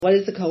What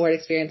is the cohort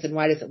experience and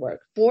why does it work?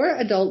 For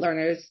adult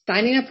learners,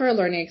 signing up for a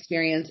learning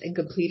experience and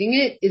completing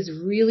it is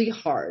really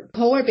hard.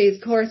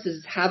 Cohort-based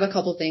courses have a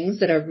couple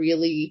things that are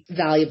really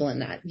valuable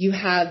in that. You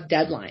have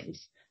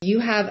deadlines. You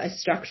have a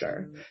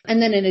structure.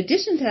 And then in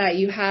addition to that,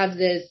 you have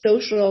this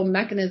social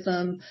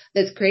mechanism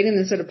that's creating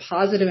this sort of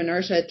positive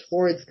inertia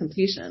towards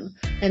completion.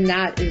 And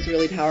that is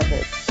really powerful.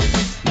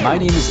 My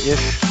name is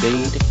Ish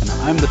Bade, and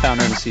I'm the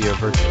founder and CEO of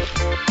Virtually.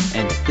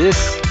 And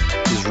this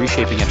is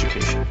Reshaping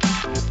Education,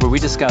 where we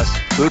discuss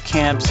boot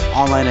camps,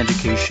 online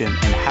education,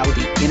 and how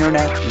the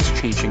internet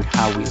is changing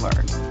how we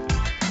learn.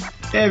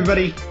 Hey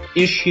everybody,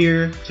 Ish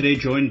here, today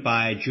joined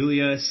by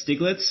Julia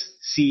Stiglitz,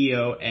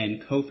 CEO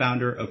and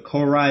co-founder of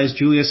CoreRise.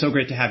 Julia, so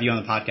great to have you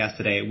on the podcast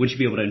today. Would you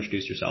be able to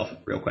introduce yourself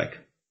real quick?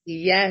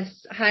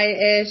 Yes.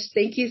 Hi, Ish.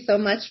 Thank you so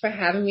much for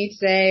having me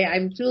today.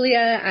 I'm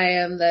Julia.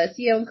 I am the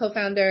CEO and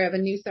co-founder of a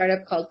new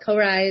startup called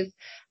CoreRise.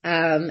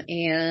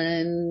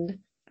 And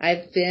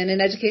I've been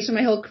in education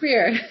my whole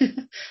career.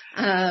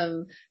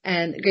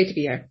 And great to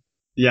be here.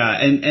 Yeah.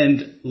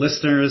 And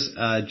listeners,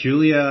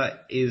 Julia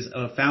is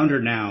a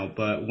founder now,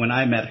 but when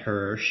I met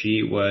her,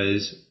 she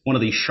was one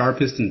of the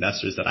sharpest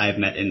investors that I've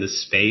met in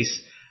this space.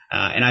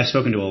 And I've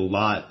spoken to a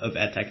lot of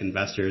edtech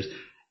investors.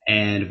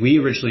 And we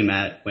originally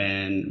met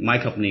when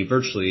my company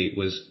Virtually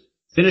was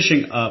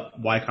finishing up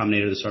Y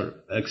Combinator, the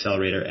startup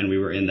accelerator, and we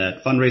were in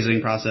that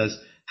fundraising process,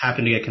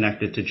 happened to get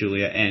connected to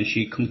Julia, and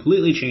she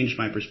completely changed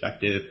my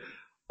perspective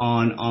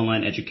on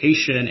online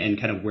education and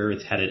kind of where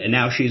it's headed. And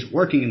now she's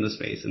working in the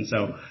space. And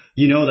so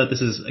you know that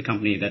this is a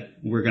company that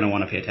we're going to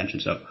want to pay attention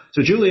to.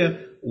 So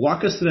Julia,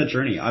 walk us through that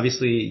journey.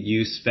 Obviously,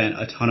 you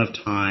spent a ton of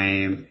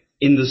time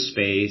in the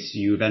space.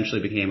 You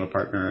eventually became a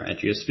partner at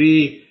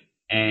GSV,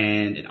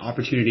 and an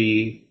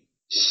opportunity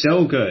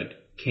so good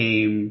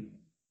came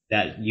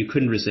that you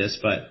couldn't resist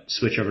but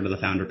switch over to the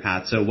founder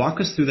path. So walk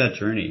us through that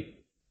journey.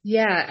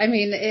 Yeah, I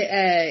mean,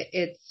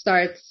 it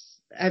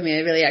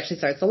really actually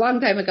starts a long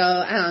time ago.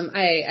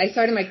 I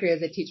started my career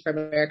as a Teach for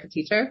America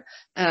teacher.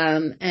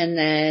 And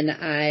then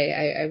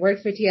I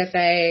worked for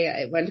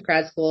TFA. I went to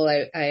grad school.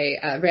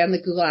 I ran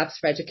the Google Apps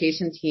for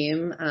Education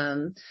team.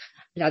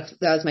 That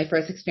was my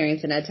first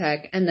experience in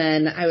edtech. And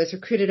then I was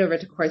recruited over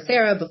to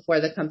Coursera before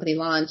the company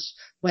launched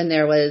when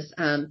there was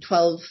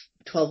 12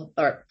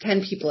 or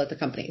 10 people at the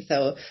company.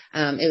 So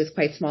it was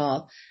quite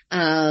small.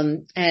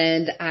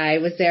 And I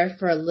was there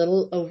for a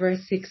little over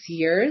 6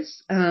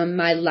 years.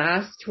 My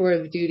last tour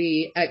of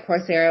duty at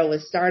Coursera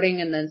was starting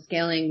and then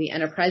scaling the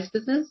enterprise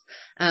business,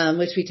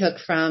 which we took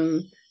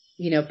from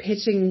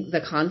pitching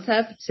the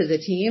concept to the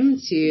team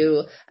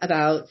to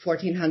about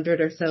 1,400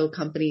 or so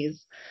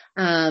companies.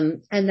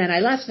 And then I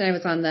left and I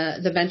was on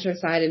the venture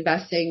side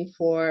investing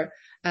for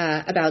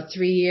about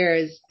 3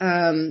 years.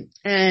 And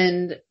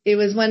it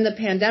was when the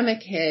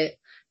pandemic hit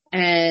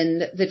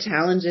and the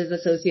challenges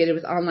associated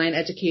with online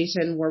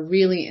education were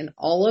really in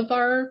all of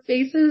our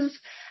faces,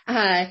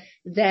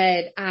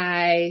 that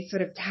I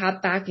sort of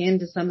tapped back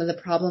into some of the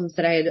problems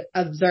that I had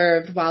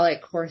observed while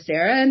at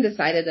Coursera and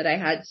decided that I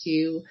had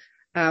to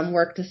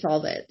work to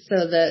solve it.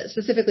 So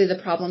specifically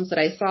the problems that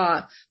I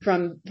saw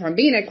from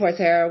being at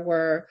Coursera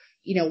were,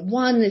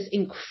 one, this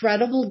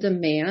incredible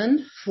demand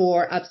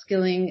for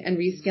upskilling and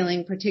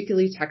reskilling,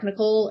 particularly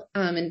technical,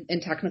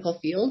 in technical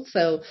fields.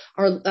 So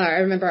I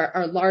remember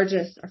our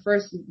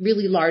first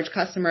really large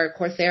customer,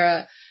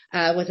 Coursera,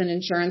 was an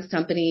insurance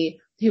company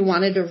who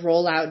wanted to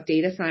roll out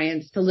data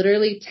science to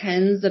literally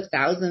tens of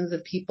thousands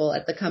of people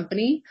at the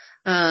company,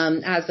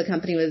 as the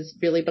company was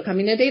really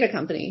becoming a data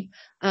company.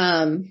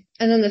 And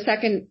then the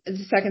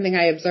second thing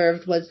I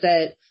observed was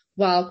that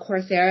while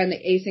Coursera and the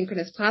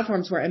asynchronous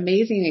platforms were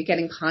amazing at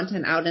getting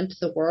content out into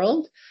the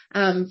world,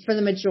 for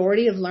the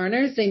majority of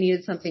learners, they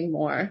needed something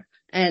more.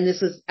 And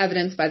this was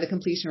evidenced by the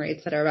completion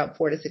rates that are about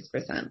 4 to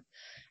 6%.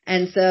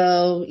 And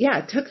so,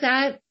 took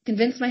that,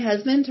 convinced my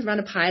husband to run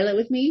a pilot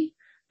with me.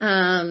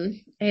 And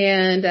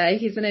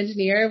he's an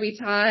engineer. We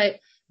taught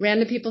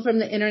random people from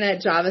the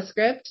internet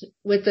JavaScript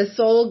with the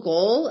sole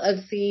goal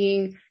of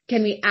seeing,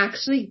 can we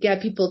actually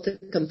get people to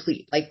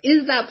complete? Like,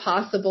 is that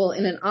possible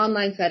in an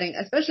online setting,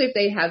 especially if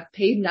they have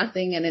paid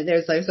nothing and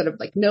there's sort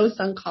of no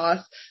sunk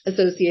cost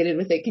associated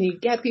with it? Can you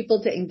get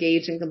people to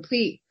engage and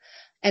complete?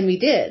 And we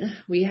did.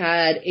 We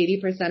had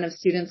 80% of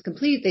students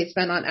complete. They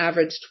spent on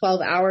average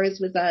 12 hours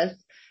with us.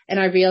 And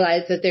I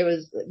realized that there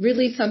was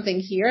really something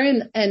here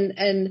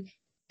and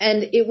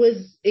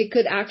it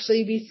could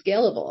actually be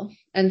scalable.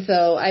 And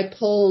so I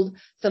pulled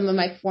some of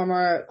my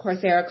former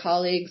Coursera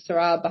colleagues,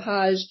 Saurabh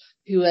Bahaj,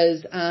 who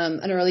was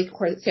an early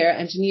Coursera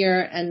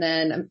engineer, and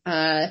then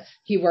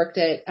he worked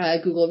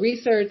at Google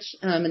Research,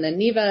 and then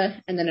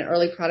Neeva, and then an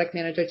early product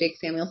manager, Jake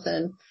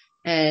Samuelson,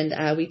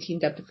 and we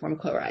teamed up to form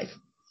CoreRise.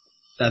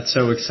 That's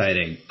so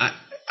exciting.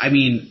 I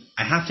mean,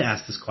 I have to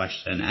ask this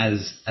question.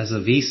 As a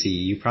VC,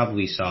 you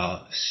probably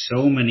saw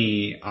so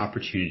many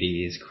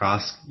opportunities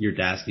cross your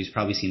desk. You've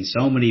probably seen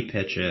so many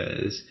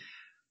pitches.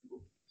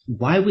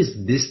 Why was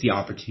this the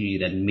opportunity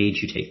that made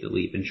you take the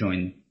leap and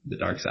join the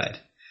dark side?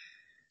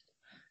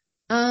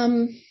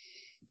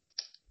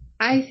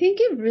 I think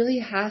it really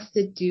has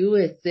to do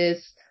with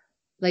this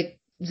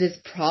this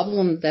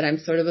problem that I'm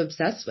sort of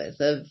obsessed with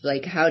of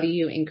like, how do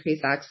you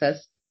increase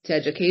access to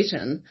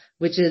education,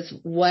 which is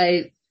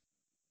what,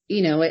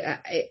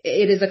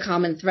 it is a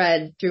common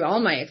thread through all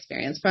my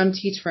experience from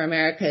Teach for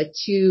America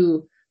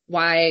to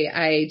why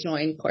I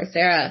joined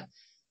Coursera.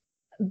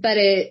 But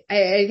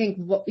I think,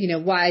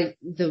 why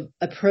the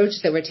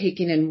approach that we're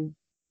taking and,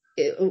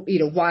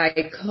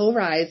 why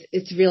Co-Rise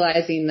is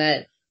realizing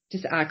that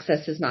just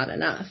access is not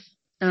enough.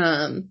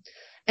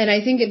 And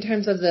I think in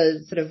terms of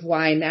the sort of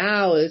why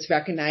now is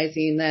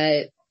recognizing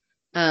that,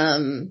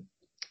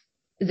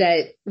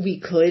 that we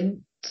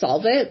could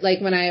solve it. Like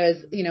when I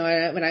was,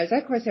 when I was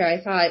at Coursera,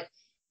 I thought,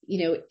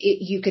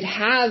 you could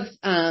have,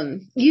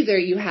 either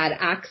you had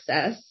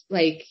access,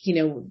 like,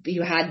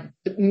 you had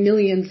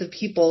millions of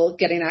people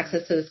getting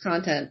access to this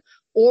content,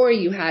 or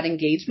you had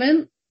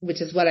engagement, which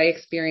is what I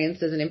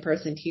experienced as an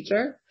in-person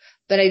teacher.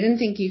 But I didn't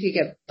think you could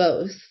get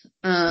both.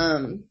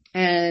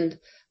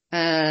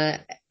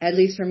 At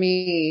least for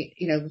me,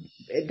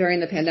 during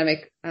the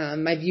pandemic,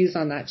 my views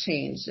on that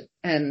changed.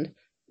 And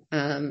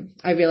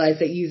I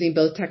realized that using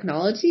both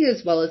technology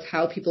as well as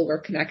how people were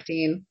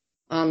connecting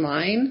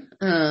online,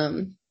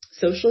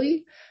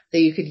 socially, that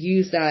you could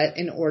use that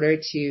in order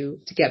to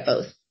get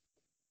both.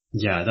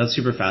 Yeah, that's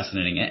super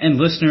fascinating. And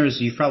listeners,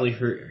 you've probably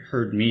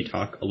heard me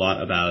talk a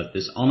lot about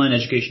this online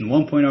education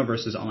 1.0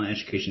 versus online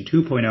education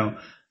 2.0.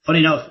 Funny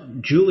enough,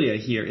 Julia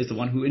here is the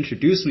one who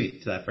introduced me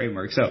to that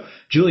framework. So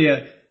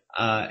Julia,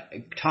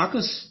 talk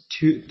us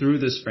through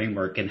this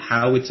framework and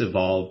how it's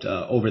evolved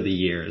over the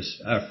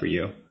years for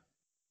you.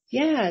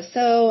 Yeah.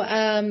 So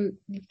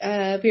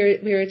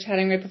we were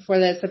chatting right before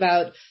this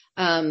about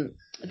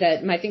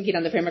that my thinking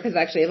on the framework has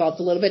actually evolved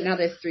a little bit. Now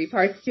there's 3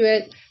 parts to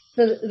it.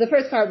 So the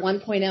first part,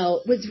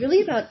 1.0, was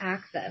really about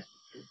access.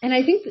 And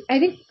I think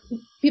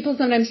people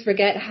sometimes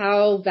forget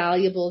how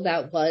valuable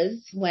that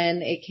was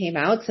when it came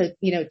out. So,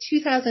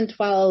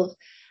 2012,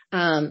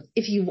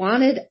 if you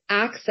wanted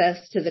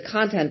access to the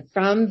content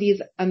from these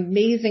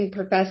amazing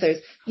professors,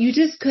 you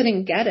just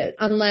couldn't get it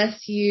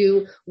unless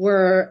you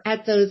were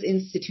at those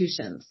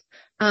institutions.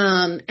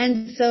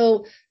 And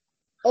so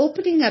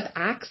opening up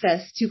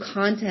access to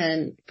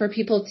content for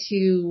people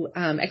to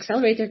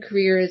accelerate their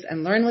careers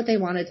and learn what they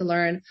wanted to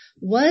learn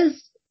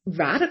was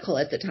radical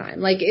at the time.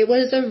 Like, it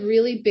was a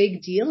really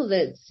big deal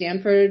that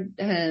Stanford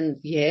and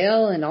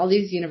Yale and all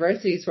these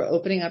universities were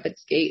opening up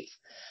its gates.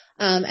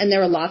 And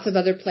there were lots of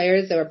other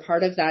players that were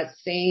part of that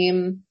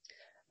same,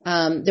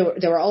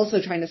 they were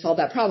also trying to solve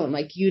that problem,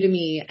 like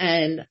Udemy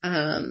and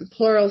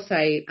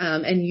Pluralsight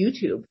and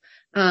YouTube.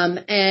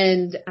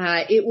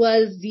 It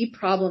was the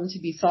problem to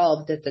be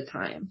solved at the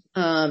time,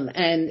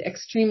 and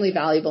extremely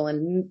valuable,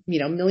 and,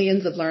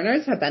 millions of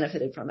learners have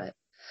benefited from it.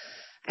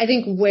 I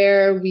think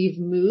where we've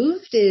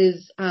moved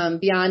is,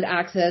 beyond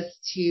access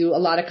to a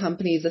lot of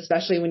companies,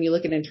 especially when you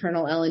look at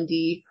internal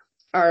L&D,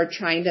 are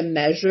trying to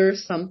measure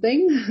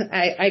something.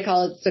 I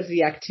call it sort of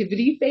the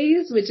activity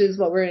phase, which is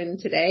what we're in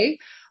today,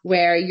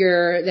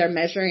 where they're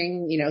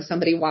measuring,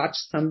 somebody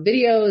watched some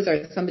videos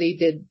or somebody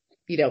did,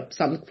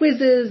 some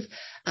quizzes.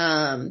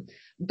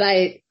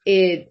 But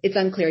it's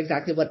unclear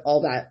exactly what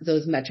all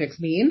those metrics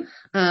mean.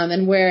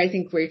 And where I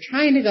think we're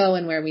trying to go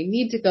and where we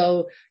need to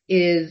go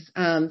is,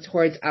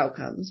 towards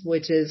outcomes,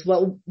 which is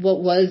what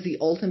was the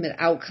ultimate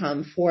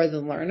outcome for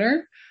the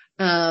learner.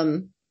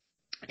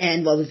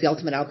 And what was the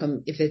ultimate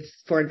outcome if it's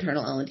for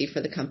internal L&D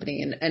for the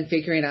company, and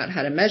figuring out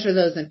how to measure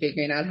those and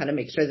figuring out how to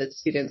make sure that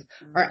students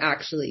are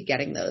actually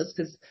getting those.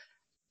 Because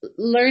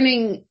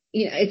learning,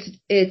 it's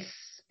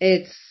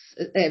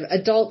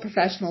adult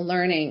professional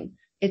learning.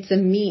 It's a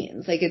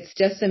means, like it's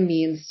just a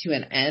means to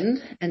an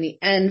end. And the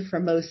end for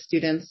most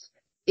students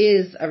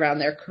is around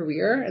their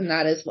career. And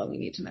that is what we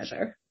need to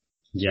measure.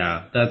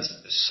 Yeah, that's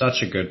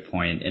such a good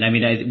point. And I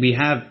mean, we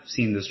have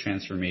seen this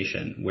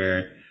transformation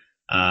where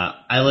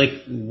I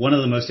like one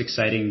of the most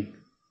exciting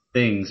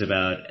things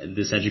about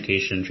this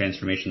education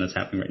transformation that's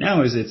happening right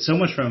now is it's so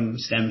much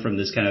stem from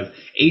this kind of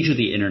age of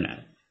the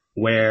internet,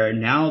 where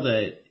now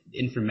that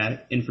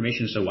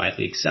information is so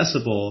widely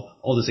accessible,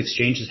 all this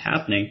exchange is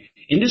happening,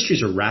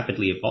 industries are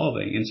rapidly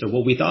evolving. And so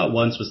what we thought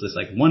once was this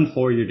like 1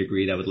 4-year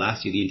degree that would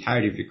last you the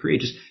entirety of your career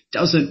just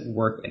doesn't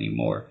work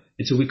anymore.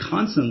 And so we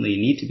constantly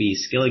need to be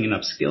skilling and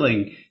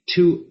upskilling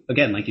to,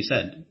 again, like you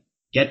said,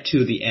 get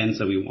to the ends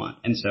that we want.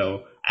 And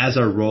so as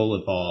our role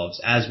evolves,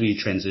 as we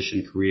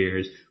transition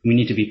careers, we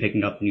need to be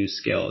picking up new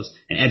skills,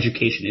 and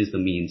education is the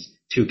means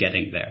to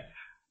getting there.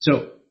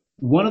 So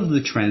one of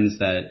the trends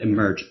that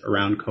emerged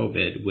around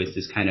COVID was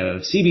this kind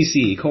of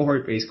CBC,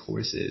 cohort-based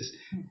courses.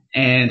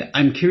 And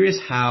I'm curious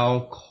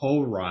how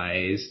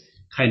Co-Rise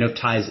kind of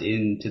ties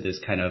into this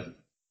kind of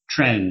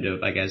trend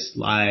of, I guess,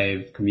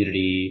 live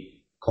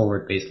community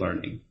cohort-based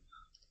learning.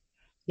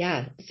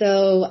 Yeah.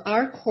 So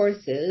our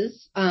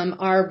courses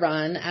are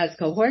run as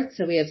cohorts.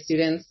 So we have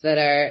students that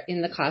are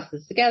in the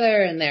classes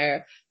together, and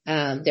there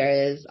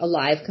is a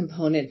live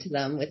component to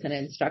them with an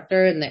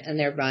instructor, and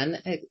they're run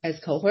as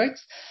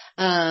cohorts.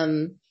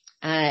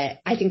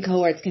 I think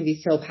cohorts can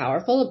be so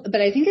powerful,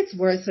 but I think it's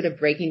worth sort of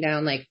breaking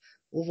down like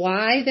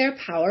why they're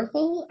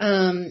powerful,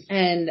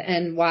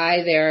 and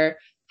why they're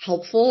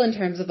helpful in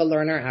terms of a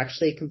learner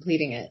actually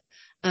completing it.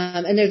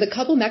 And there's a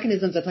couple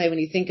mechanisms at play when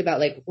you think about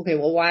like, okay,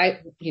 well, why,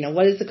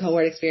 what is the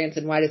cohort experience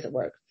and why does it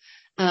work?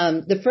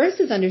 The first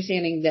is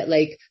understanding that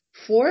like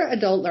for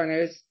adult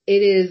learners,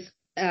 it is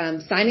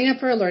signing up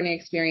for a learning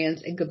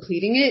experience and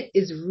completing it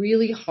is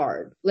really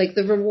hard. Like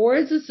the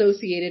rewards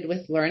associated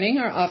with learning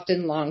are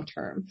often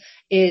long-term.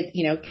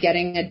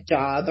 Getting a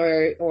job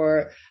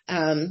or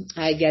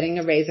getting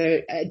a raise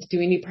or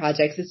doing new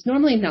projects, it's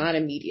normally not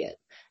immediate.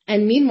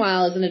 And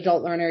meanwhile, as an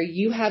adult learner,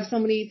 you have so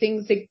many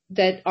things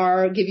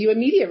that give you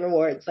immediate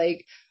rewards,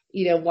 like,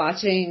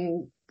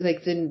 watching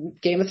like the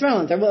Game of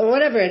Thrones or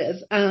whatever it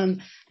is.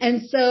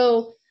 And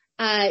so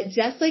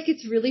just like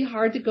it's really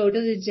hard to go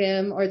to the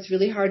gym or it's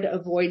really hard to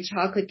avoid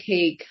chocolate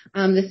cake,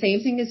 the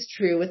same thing is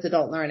true with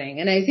adult learning.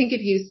 And I think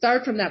if you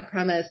start from that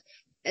premise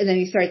and then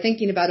you start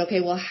thinking about, okay,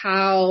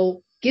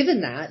 well,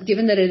 given that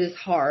it is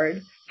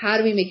hard, how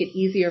do we make it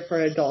easier for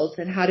adults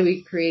and how do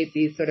we create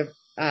these sort of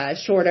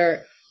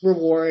shorter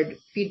reward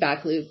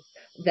feedback loops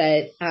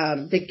that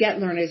get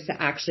learners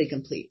to actually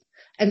complete?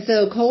 And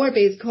so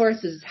cohort-based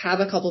courses have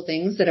a couple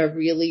things that are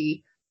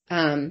really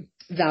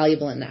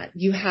valuable in that.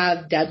 You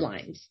have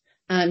deadlines.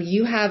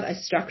 You have a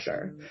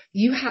structure.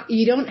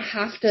 You don't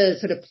have to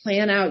sort of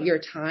plan out your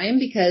time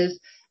because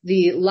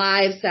the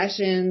live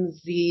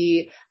sessions,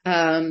 the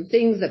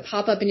things that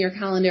pop up in your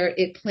calendar,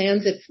 it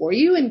plans it for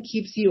you and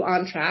keeps you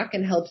on track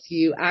and helps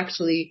you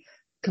actually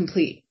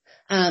complete.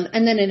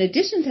 And then in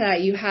addition to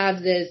that, you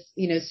have this,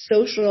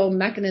 social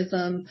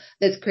mechanism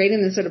that's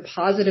creating this sort of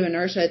positive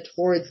inertia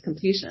towards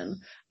completion.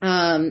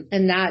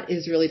 And that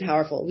is really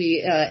powerful.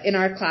 We, in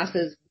our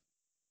classes,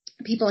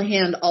 people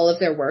hand all of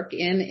their work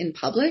in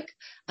public.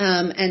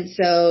 And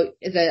so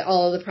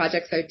all of the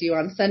projects are due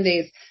on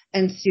Sundays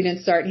and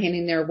students start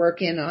handing their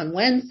work in on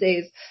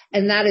Wednesdays.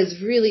 And that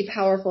is really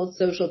powerful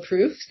social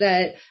proof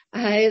that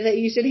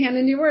you should hand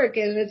in your work.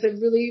 And it's a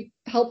really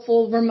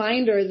helpful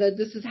reminder that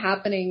this is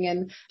happening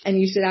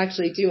and you should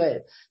actually do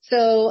it.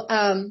 So,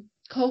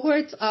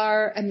 cohorts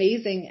are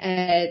amazing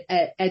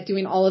at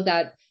doing all of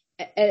that.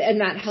 And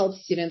that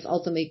helps students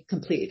ultimately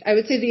complete. I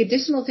would say the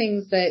additional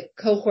things that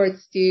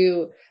cohorts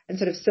do and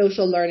sort of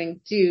social learning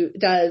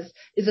does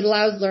is it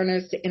allows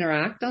learners to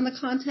interact on the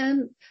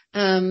content.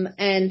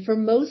 And for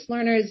most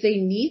learners, they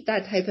need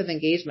that type of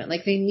engagement.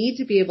 Like they need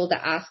to be able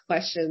to ask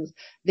questions.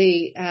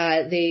 They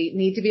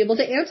need to be able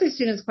to answer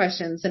students'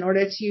 questions in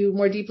order to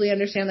more deeply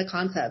understand the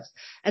concepts.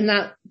 And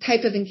that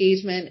type of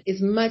engagement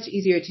is much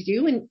easier to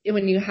do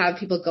when you have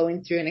people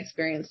going through an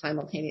experience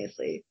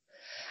simultaneously.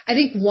 I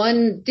think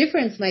one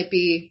difference might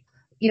be,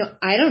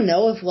 I don't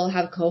know if we'll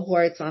have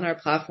cohorts on our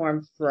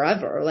platform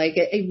forever. Like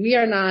we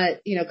are not,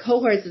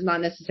 cohorts is not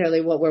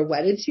necessarily what we're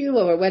wedded to.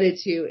 What we're wedded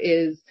to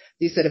is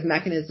these sort of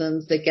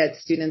mechanisms that get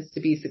students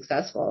to be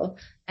successful.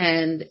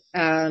 And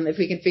if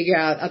we can figure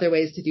out other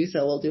ways to do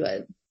so, we'll do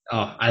it.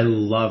 Oh, I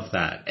love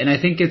that. And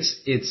I think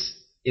it's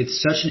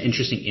such an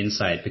interesting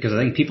insight because I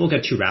think people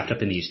get too wrapped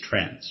up in these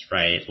trends,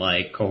 right?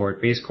 Like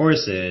cohort-based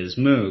courses,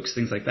 MOOCs,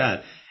 things like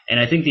that. And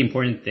I think the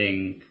important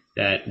thing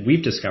that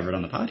we've discovered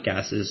on the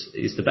podcast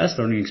is the best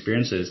learning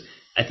experiences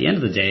at the end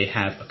of the day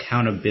have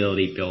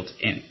accountability built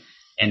in.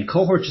 And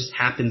cohort just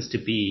happens to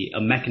be a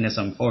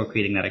mechanism for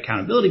creating that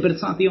accountability, but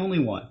it's not the only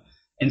one.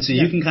 And so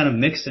you can kind of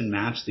mix and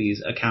match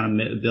these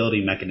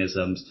accountability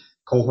mechanisms.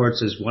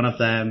 Cohorts is one of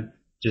them,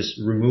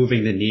 just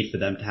removing the need for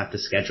them to have to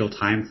schedule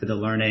time for the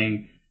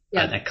learning,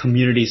 that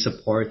community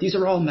support. These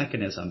are all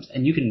mechanisms,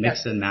 and you can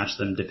mix and match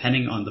them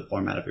depending on the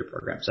format of your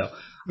program. So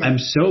I'm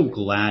so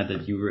glad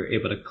that you were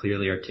able to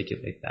clearly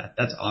articulate that.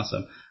 That's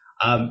awesome.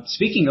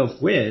 Speaking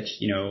of which,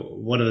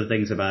 one of the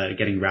things about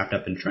getting wrapped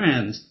up in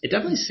trends, it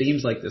definitely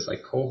seems like this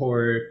like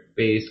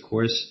cohort-based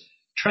course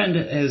trend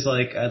is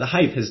like the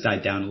hype has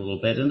died down a little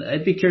bit. And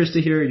I'd be curious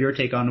to hear your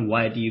take on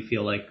why do you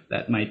feel like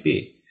that might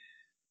be?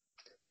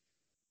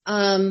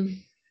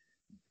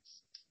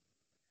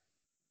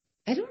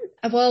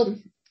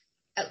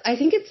 I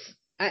think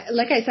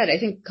like I said, I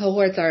think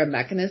cohorts are a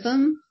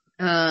mechanism.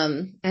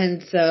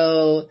 And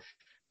so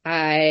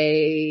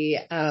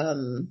I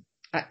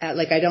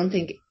don't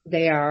think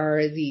they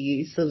are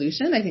the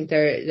solution. I think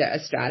they're a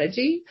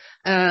strategy.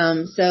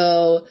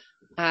 So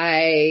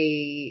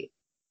I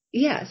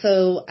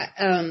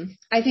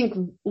think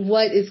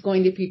what is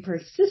going to be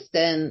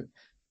persistent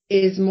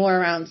is more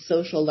around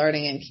social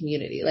learning and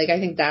community. Like I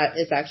think that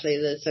is actually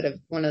the sort of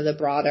one of the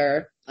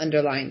broader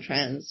underlying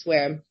trends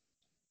where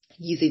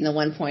using the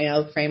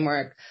 1.0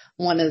 framework,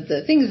 one of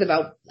the things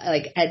about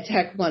like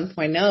EdTech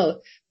 1.0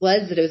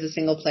 was that it was a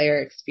single player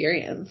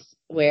experience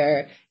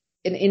where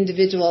an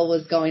individual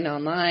was going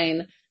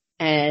online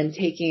and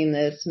taking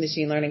this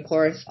machine learning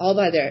course all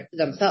by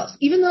themselves,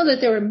 even though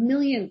that there were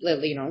millions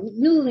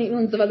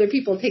of other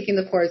people taking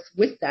the course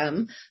with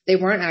them. They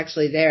weren't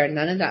actually there.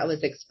 None of that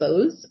was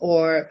exposed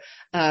or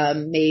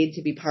made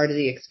to be part of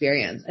the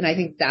experience. And I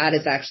think that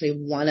is actually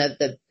one of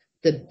the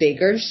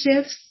bigger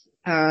shifts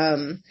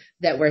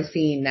that we're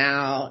seeing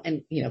now.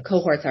 And,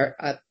 cohorts are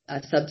a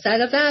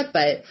subset of that,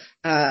 but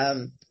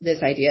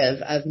this idea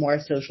of more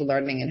social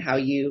learning and how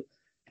you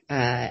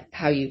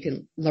how you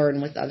can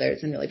learn with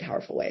others in really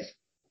powerful ways.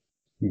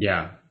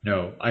 Yeah,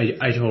 no,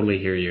 I totally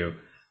hear you.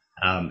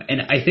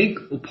 And I think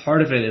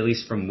part of it, at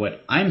least from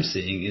what I'm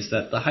seeing, is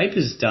that the hype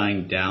is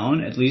dying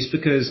down, at least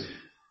because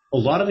a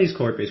lot of these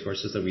cohort-based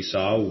courses that we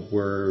saw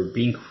were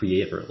being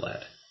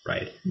creator-led,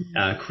 right?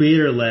 Mm-hmm.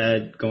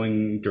 Creator-led,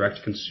 going direct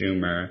to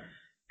consumer,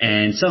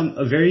 and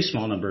a very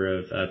small number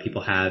of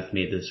people have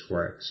made this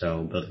work.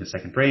 So Building a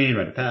Second Brain,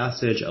 Rite of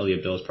Passage,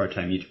 Elliot Bill's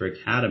Part-Time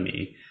YouTuber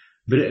Academy.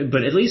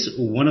 But at least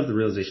one of the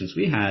realizations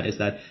we had is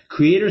that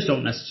creators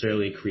don't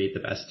necessarily create the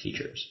best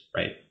teachers,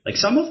 right? Like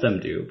some of them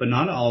do, but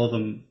not all of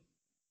them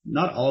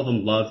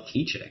love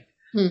teaching.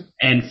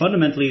 And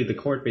fundamentally, the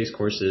cohort-based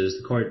courses,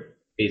 the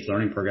cohort-based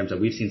learning programs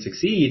that we've seen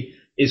succeed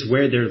is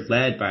where they're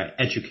led by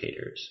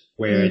educators,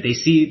 where they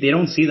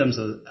don't see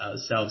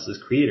themselves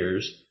as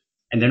creators,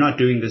 and they're not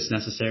doing this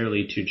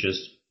necessarily to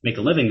just make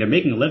a living. They're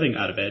making a living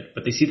out of it,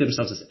 but they see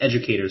themselves as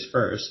educators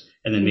first,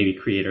 and then maybe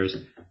creators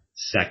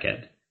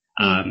second.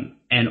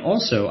 And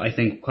also, I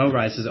think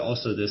Co-Rise is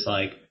also this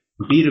like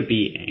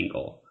B2B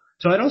angle.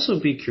 So I'd also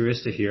be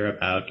curious to hear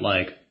about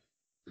like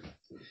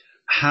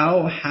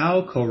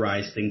how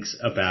Co-Rise thinks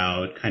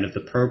about kind of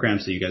the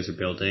programs that you guys are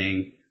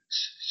building,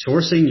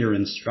 sourcing your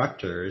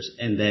instructors,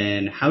 and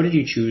then how did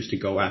you choose to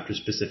go after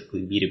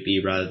specifically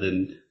B2B rather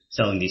than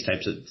selling this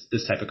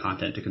type of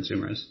content to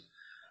consumers?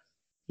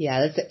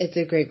 Yeah, it's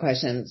a great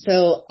question.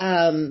 So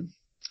on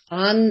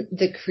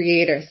the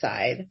creator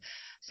side,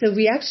 so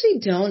we actually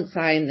don't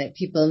find that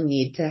people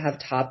need to have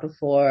taught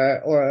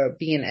before or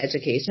be in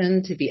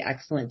education to be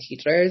excellent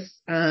teachers.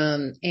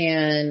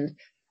 And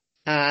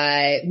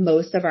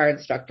most of our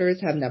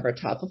instructors have never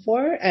taught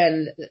before.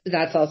 And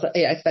that's also,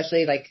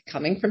 especially like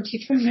coming from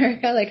Teach for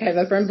America, like I have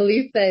a firm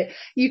belief that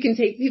you can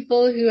take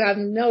people who have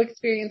no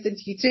experience in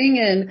teaching,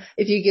 and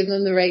if you give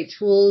them the right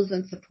tools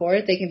and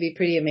support, they can be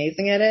pretty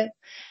amazing at it.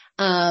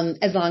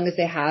 As long as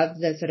they have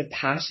the sort of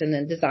passion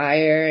and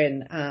desire.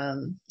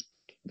 And,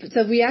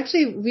 so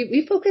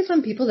we focus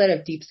on people that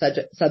have deep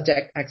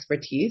subject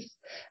expertise.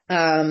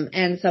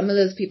 And some of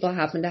those people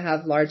happen to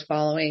have large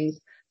followings.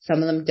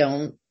 Some of them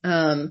don't.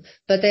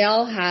 But they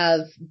all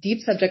have deep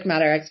subject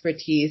matter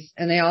expertise,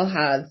 and they all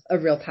have a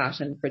real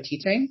passion for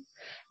teaching.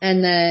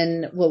 And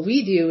then what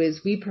we do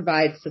is we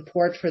provide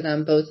support for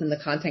them both in the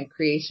content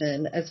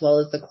creation as well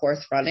as the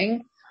course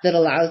running that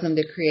allows them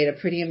to create a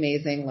pretty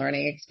amazing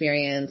learning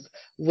experience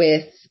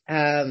with,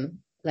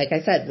 like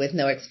I said, with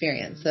no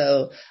experience.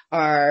 So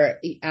our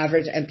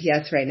average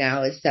NPS right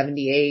now is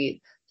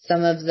 78.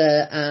 Some of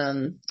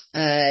the,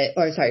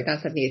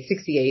 not 78,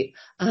 68.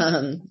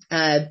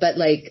 But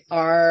like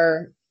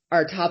our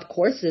top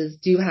courses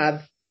do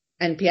have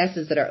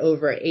NPSs that are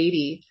over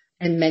 80,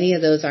 and many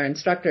of those are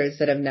instructors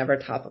that have never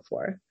taught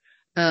before.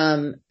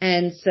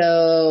 And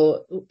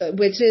so,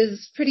 which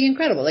is pretty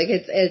incredible. Like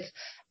it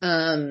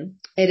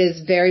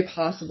is very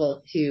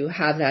possible to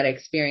have that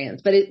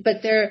experience,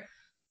 but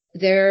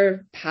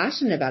they're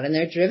passionate about it, and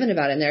they're driven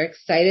about it, and they're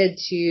excited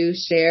to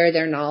share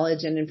their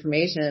knowledge and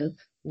information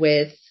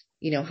with,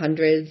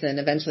 hundreds and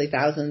eventually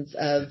thousands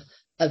of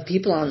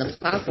people on the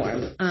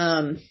platform.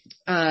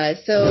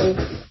 So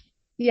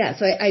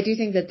I do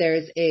think that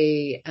there's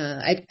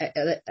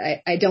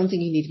I don't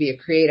think you need to be a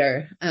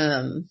creator.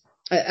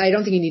 I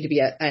don't think you need to be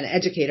an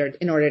educator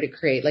in order to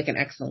create like an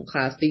excellent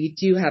class, but you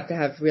do have to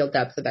have real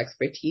depth of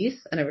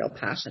expertise and a real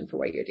passion for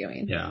what you're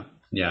doing. Yeah.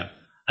 Yeah.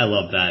 I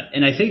love that.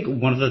 And I think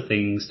one of the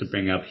things to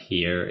bring up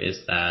here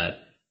is that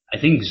I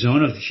think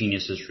zone of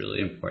genius is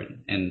really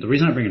important. And the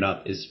reason I bring it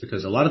up is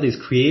because a lot of these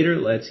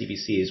creator-led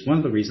CBCs, one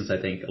of the reasons I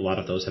think a lot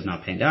of those have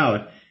not panned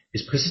out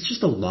is because it's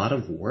just a lot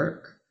of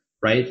work,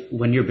 right?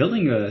 When you're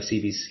building a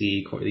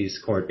CBC, these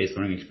cohort-based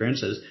learning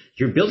experiences,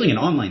 you're building an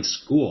online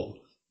school.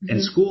 Mm-hmm.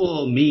 And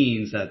school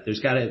means that there's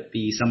got to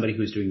be somebody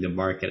who's doing the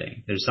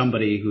marketing. There's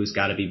somebody who's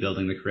got to be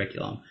building the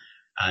curriculum.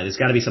 There's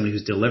got to be somebody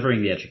who's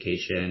delivering the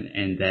education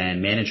and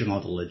then managing all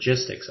the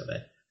logistics of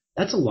it.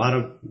 That's a lot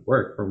of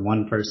work for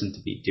one person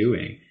to be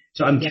doing.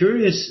 So I'm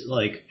curious,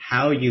 like,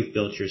 how you've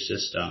built your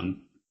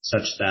system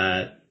such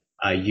that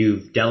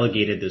you've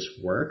delegated this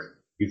work,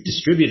 you've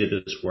distributed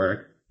this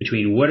work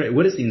between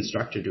what is the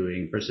instructor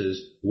doing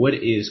versus what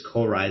is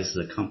Co-Rise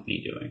as a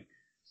company doing.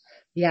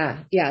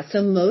 Yeah.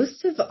 So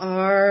most of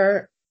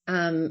our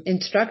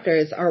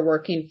instructors are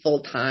working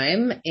full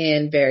time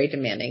in very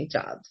demanding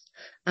jobs.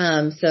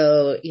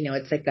 So,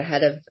 it's like the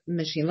head of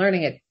machine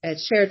learning at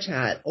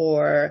ShareChat,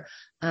 or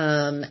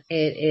it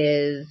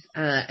is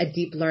a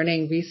deep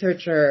learning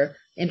researcher,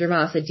 Indra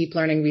Moss, a deep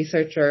learning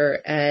researcher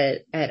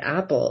at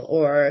Apple,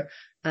 or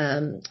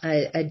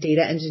a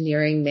data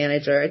engineering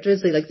manager at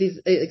Drizzly. Like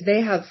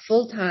they have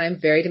full time,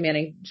 very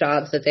demanding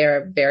jobs that they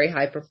are very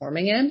high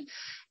performing in.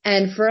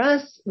 And for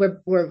us,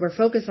 we're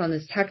focused on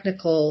these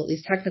technical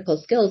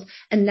skills,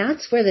 and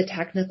that's where the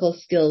technical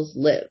skills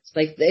live.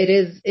 Like it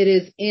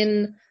is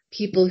in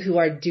people who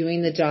are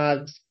doing the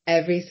jobs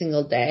every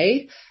single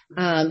day,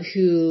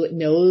 who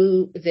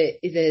know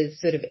the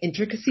sort of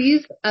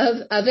intricacies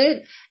of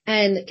it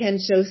and can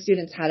show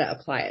students how to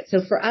apply it.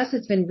 So for us,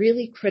 it's been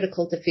really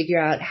critical to figure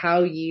out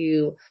how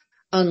you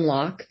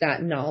unlock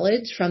that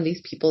knowledge from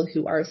these people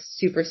who are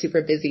super,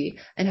 super busy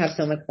and have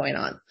so much going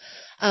on.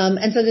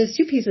 And so there's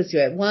two pieces to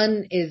it.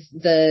 One is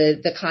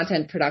the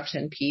content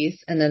production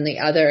piece, and then the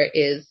other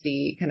is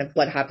the kind of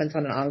what happens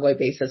on an ongoing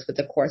basis with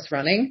the course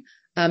running.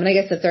 And I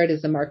guess the third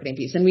is the marketing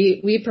piece. And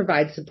we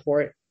provide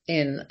support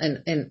in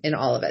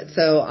all of it.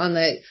 So on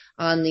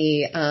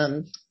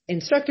the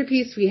instructor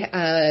piece, we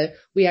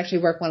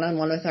actually work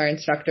one-on-one with our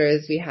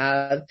instructors. We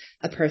have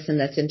a person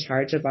that's in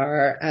charge of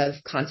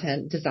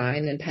content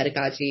design and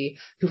pedagogy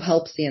who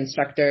helps the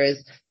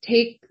instructors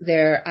take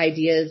their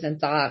ideas and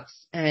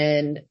thoughts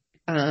and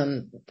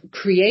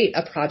create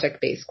a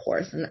project-based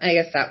course. And I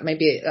guess that might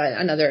be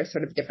another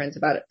sort of difference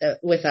about it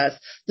with us.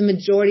 The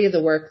majority of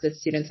the work that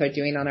students are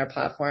doing on our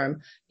platform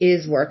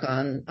is work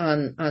on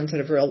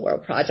sort of real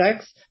world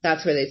projects.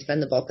 That's where they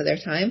spend the bulk of their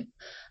time.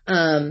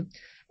 And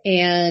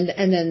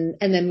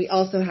then we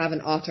also have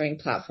an authoring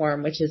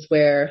platform, which is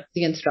where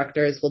the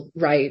instructors will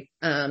write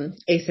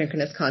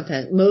asynchronous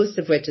content, most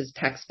of which is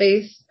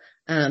text-based.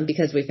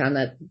 Because we found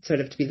that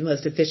sort of to be the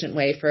most efficient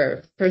way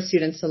for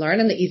students to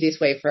learn and the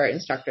easiest way for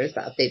instructors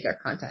to update their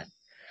content.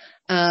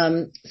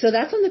 So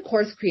that's on the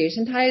course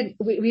creation side.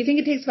 We think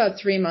it takes about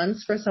 3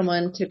 months for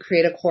someone to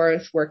create a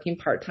course working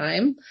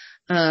part-time.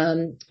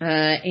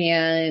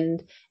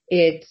 And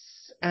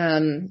it's,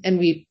 and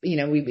we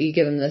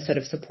give them the sort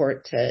of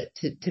support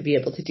to be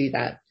able to do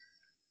that.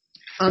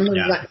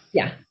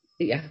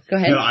 Yeah, go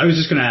ahead. No, I was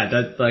just going to add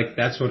that,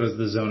 that's what is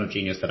the zone of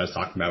genius that I was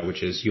talking about,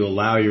 which is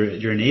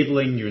you're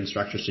enabling your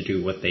instructors to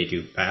do what they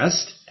do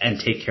best and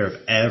take care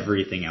of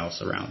everything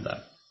else around them,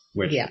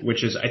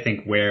 which is, I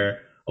think, where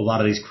a lot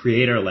of these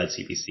creator-led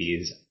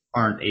CPCs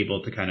aren't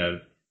able to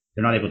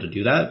they're not able to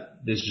do that.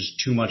 There's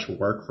just too much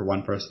work for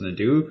one person to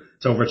do.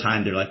 So over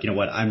time, they're like, you know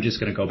what, I'm just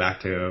going to go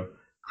back to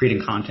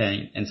creating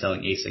content and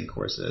selling async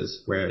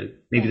courses where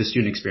maybe the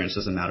student experience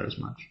doesn't matter as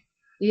much.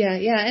 Yeah.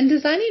 And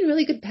designing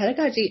really good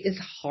pedagogy is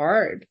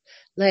hard.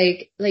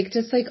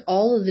 Just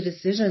all of the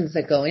decisions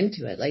that go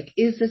into it.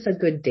 Is this a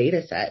good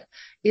data set?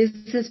 Is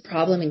this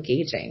problem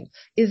engaging?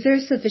 Is there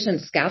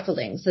sufficient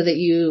scaffolding so that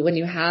when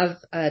you have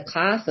a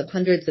class of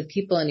hundreds of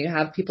people and you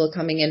have people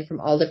coming in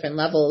from all different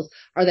levels,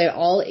 are they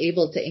all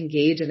able to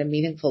engage in a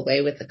meaningful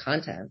way with the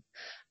content?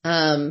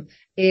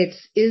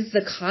 Is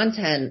the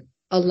content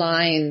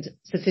aligned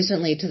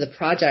sufficiently to the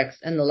projects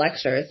and the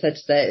lecture such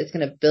that it's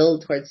going to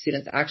build towards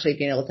students actually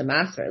being able to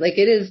master it.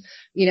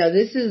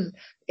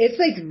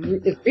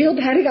 It's real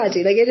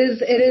pedagogy.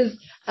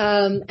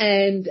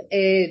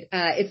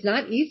 It's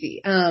not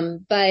easy.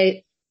 But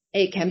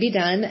it can be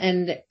done,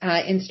 and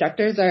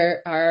instructors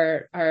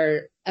are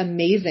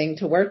amazing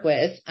to work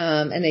with.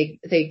 And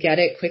they get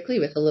it quickly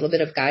with a little bit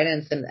of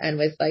guidance and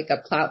with a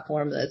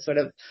platform that's sort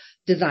of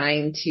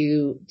designed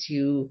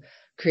to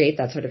create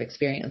that sort of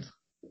experience.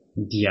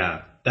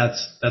 Yeah,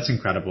 that's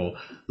incredible.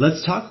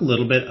 Let's talk a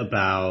little bit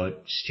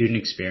about student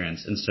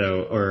experience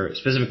or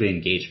specifically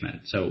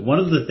engagement. So one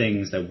of the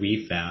things that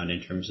we found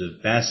in terms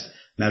of best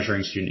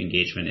measuring student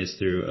engagement is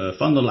through a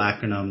fun little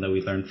acronym that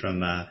we learned from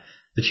the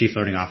Chief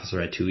Learning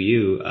Officer at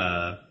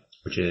 2U,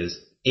 which is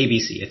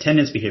ABC,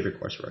 Attendance, Behavior,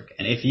 Coursework.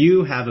 And if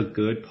you have a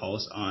good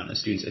pulse on a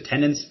student's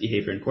attendance,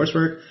 behavior, and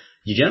coursework,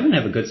 you generally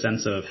have a good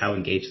sense of how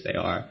engaged they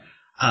are.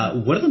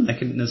 What are the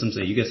mechanisms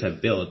that you guys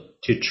have built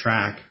to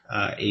track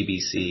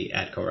ABC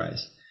at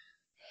CoRise?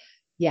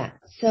 Yeah.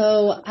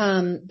 So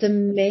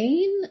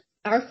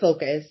our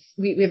focus,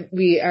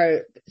 we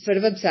are sort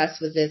of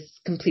obsessed with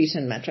this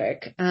completion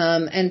metric.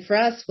 And for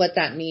us, what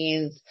that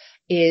means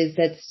is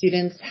that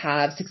students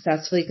have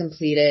successfully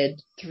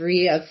completed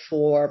 3 of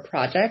 4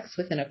 projects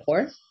within a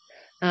course.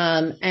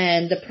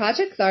 And the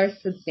projects are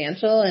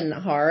substantial and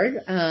hard.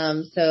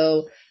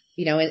 So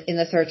in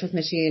the Search with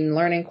Machine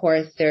Learning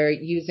course, they're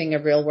using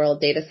a real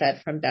world data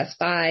set from Best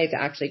Buy to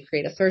actually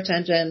create a search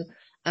engine.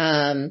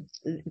 In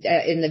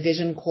the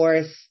Vision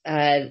course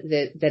that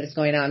is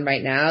going on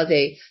right now,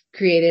 they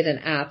created an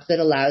app that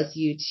allows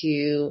you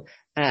to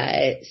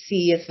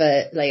see if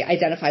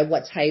identify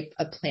what type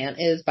a plant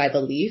is by the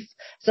leaf.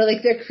 So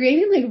they're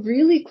creating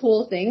really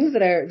cool things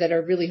that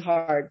are really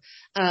hard.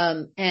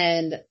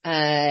 And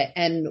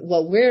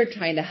what we're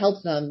trying to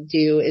help them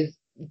do is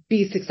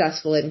be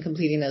successful in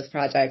completing those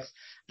projects,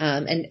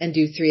 and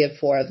do 3 of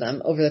 4 of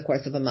them over the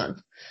course of a month.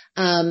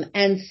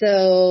 And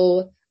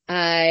so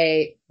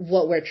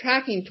what we're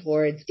tracking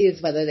towards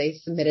is whether they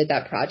submitted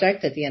that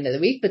project at the end of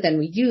the week, but then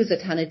we use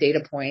a ton of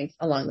data points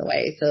along the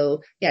way.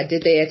 So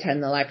did they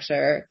attend the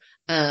lecture?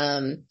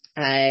 Did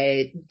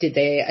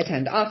they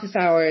attend office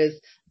hours?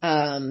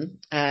 Did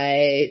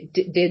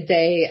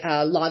they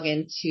log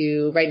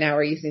into, right now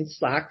we're using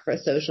Slack for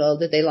social.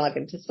 Did they log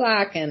into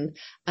Slack and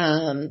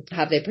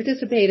have they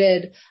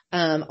participated?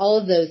 All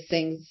of those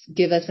things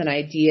give us an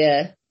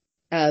idea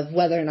of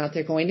whether or not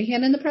they're going to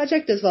hand in the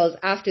project, as well as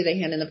after they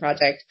hand in the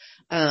project,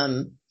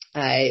 whether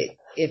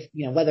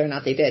or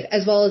not they did,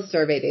 as well as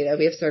survey data.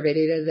 We have survey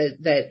data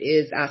that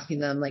is asking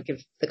them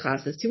if the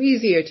class is too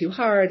easy or too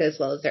hard, as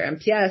well as their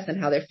MPS and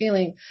how they're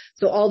feeling.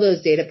 So all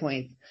those data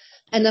points.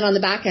 And then on the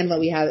back end,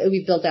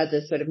 we've built out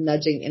this sort of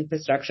nudging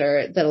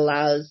infrastructure that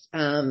allows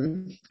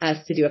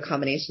us to do a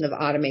combination of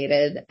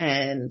automated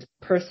and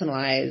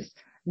personalized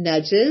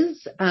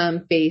nudges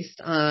based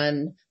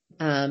on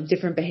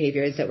different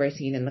behaviors that we're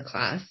seeing in the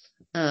class.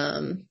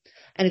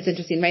 And it's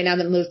interesting right now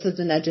that most of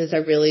the nudges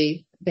are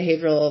really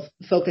behavioral,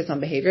 focus on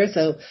behavior.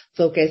 So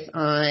focus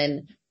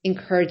on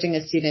encouraging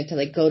a student to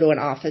like go to an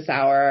office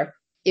hour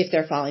if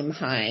they're falling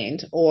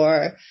behind,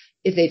 or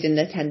if they didn't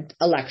attend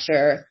a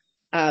lecture,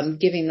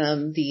 giving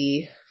them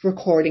the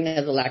recording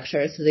of the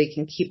lecture so they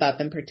can keep up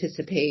and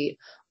participate,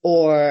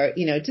 or,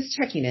 you know, just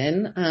checking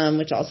in,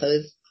 which also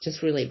is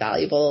just really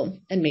valuable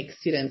and makes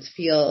students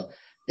feel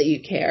that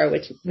you care,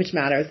 which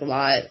matters a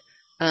lot.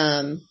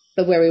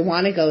 But where we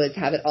want to go is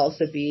have it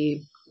also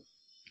be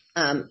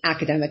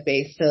academic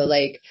based. So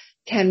like,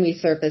 can we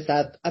surface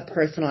up a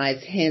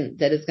personalized hint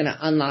that is going to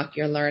unlock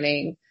your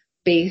learning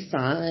based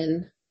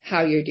on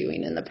how you're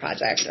doing in the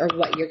project or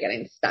what you're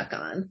getting stuck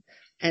on?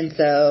 And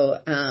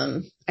so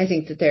I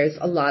think that there's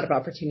a lot of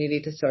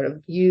opportunity to sort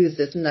of use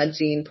this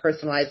nudging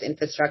personalized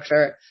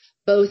infrastructure,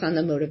 both on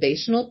the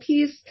motivational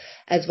piece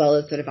as well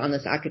as sort of on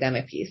this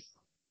academic piece.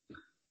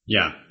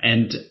 Yeah.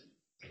 And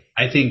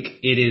I think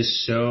it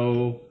is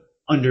so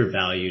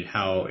undervalued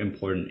how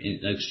important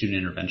student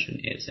intervention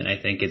is. And I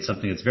think it's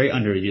something that's very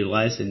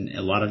underutilized in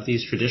a lot of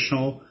these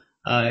traditional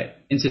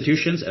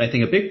institutions. And I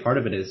think a big part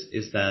of it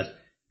is that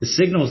the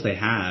signals they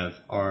have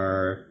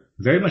are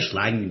very much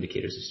lagging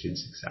indicators of student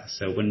success.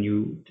 So when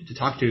you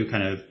talk to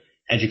kind of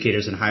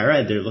educators in higher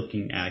ed, they're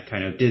looking at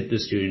kind of, did the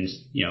students,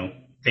 you know,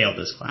 fail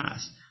this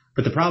class?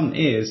 But the problem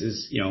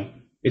is, you know,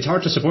 it's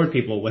hard to support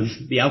people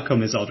when the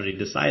outcome is already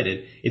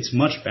decided. It's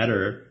much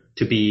better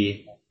to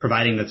be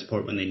providing that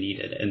support when they need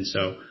it. And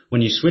so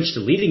when you switch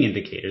to leading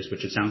indicators,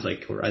 which it sounds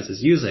like CoRISE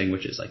is using,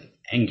 which is like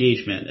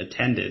engagement,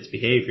 attendance,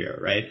 behavior,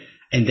 right?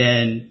 And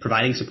then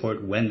providing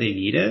support when they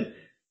need it,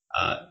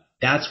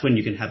 that's when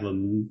you can have a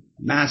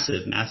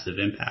massive, massive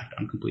impact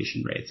on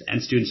completion rates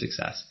and student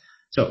success.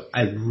 So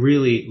I'd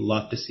really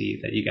love to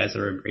see that you guys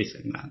are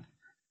embracing that.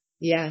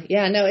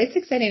 Yeah, no, it's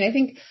exciting. I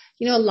think,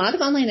 you know, a lot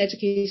of online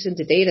education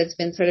to date has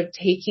been sort of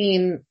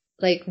taking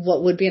like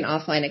what would be an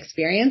offline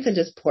experience and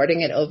just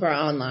porting it over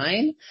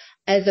online,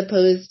 as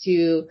opposed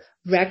to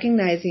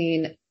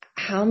recognizing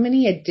how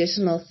many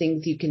additional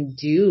things you can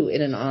do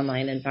in an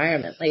online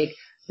environment. Like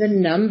the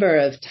number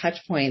of touch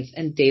points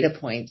and data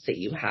points that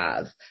you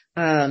have.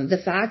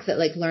 The fact that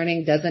like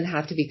learning doesn't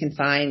have to be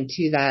confined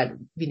to that,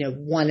 you know,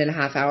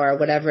 1.5 hour,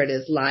 whatever it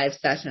is, live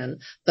session,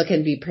 but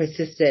can be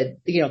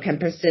can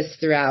persist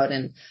throughout.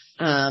 And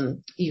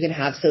you can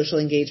have social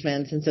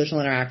engagements and social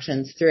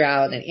interactions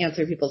throughout and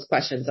answer people's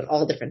questions at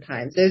all different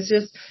times. There's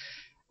just,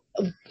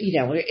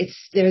 you know,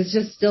 there's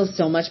just still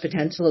so much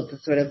potential to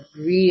sort of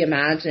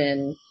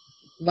reimagine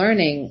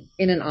learning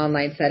in an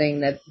online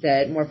setting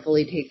that more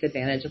fully takes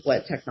advantage of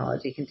what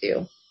technology can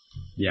do.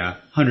 Yeah,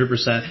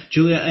 100%.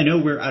 Julia, I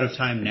know we're out of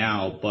time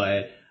now,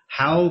 but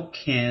how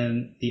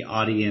can the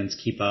audience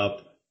keep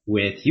up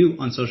with you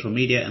on social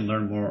media and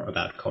learn more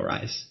about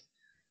CoRISE?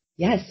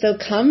 Yes, so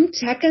come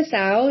check us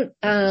out.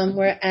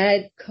 We're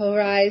at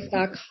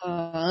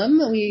corise.com.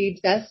 We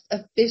just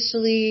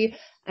officially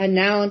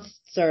announced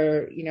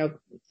or, you know,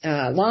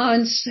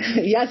 launched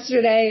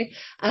yesterday.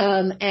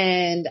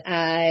 And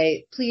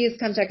please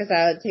come check us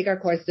out, take our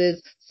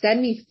courses,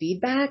 send me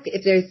feedback.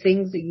 If there's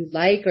things that you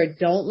like or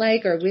don't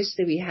like or wish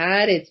that we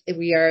had,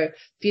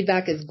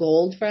 feedback is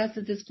gold for us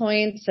at this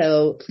point.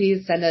 So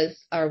please send us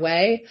our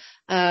way.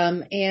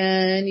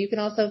 And you can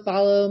also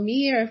follow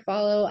me or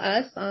follow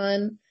us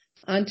on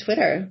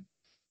Twitter.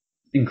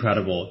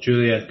 Incredible.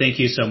 Julia, thank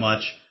you so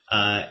much.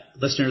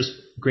 Listeners,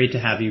 great to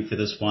have you for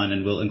this one,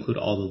 and we'll include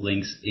all the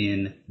links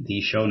in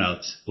the show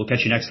notes. We'll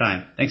catch you next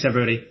time. Thanks,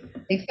 everybody.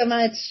 Thanks so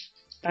much.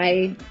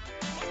 Bye.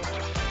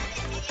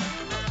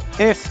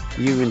 If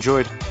you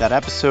enjoyed that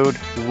episode,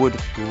 we would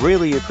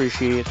really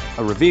appreciate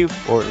a review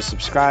or a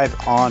subscribe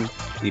on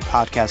the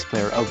podcast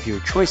player of your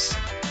choice.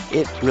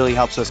 It really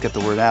helps us get the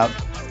word out.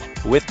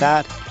 With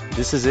that,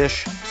 this is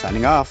Ish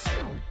signing off.